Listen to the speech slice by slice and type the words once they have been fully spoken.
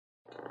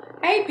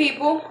Hey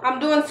people, I'm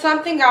doing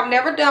something I've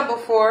never done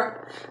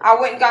before. I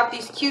went and got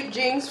these cute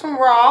jeans from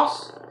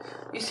Ross.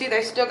 You see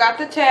they still got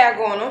the tag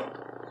on them.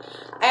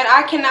 And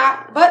I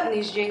cannot button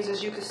these jeans,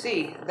 as you can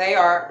see. They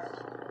are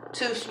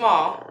too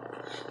small.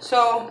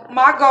 So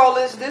my goal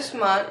is this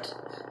month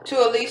to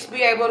at least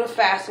be able to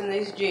fasten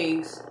these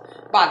jeans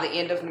by the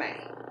end of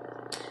May.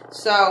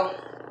 So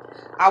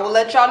I will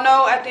let y'all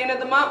know at the end of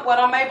the month what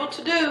I'm able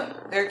to do.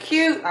 They're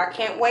cute. I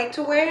can't wait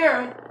to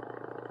wear them.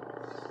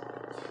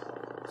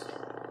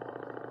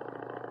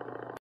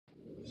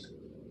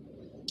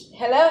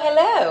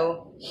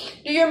 Hello.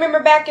 Do you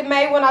remember back in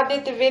May when I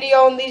did the video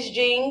on these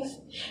jeans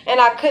and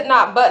I could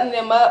not button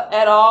them up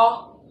at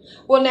all?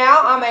 Well,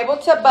 now I'm able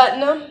to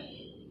button them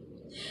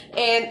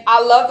and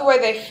I love the way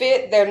they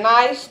fit. They're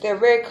nice. They're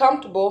very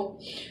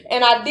comfortable.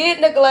 And I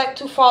did neglect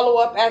to follow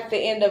up at the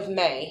end of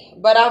May,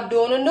 but I'm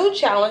doing a new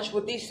challenge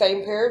with these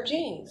same pair of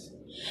jeans.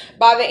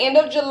 By the end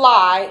of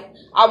July,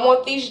 I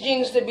want these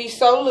jeans to be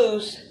so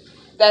loose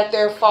that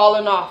they're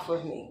falling off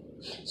of me.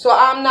 So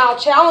I'm now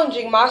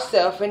challenging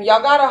myself, and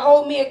y'all got to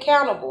hold me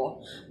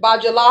accountable. By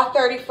July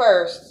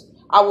 31st,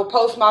 I will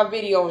post my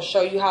video and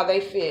show you how they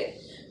fit.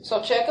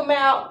 So check them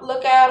out.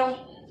 Look at them.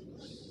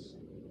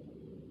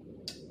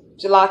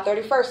 July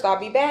 31st, I'll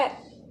be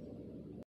back.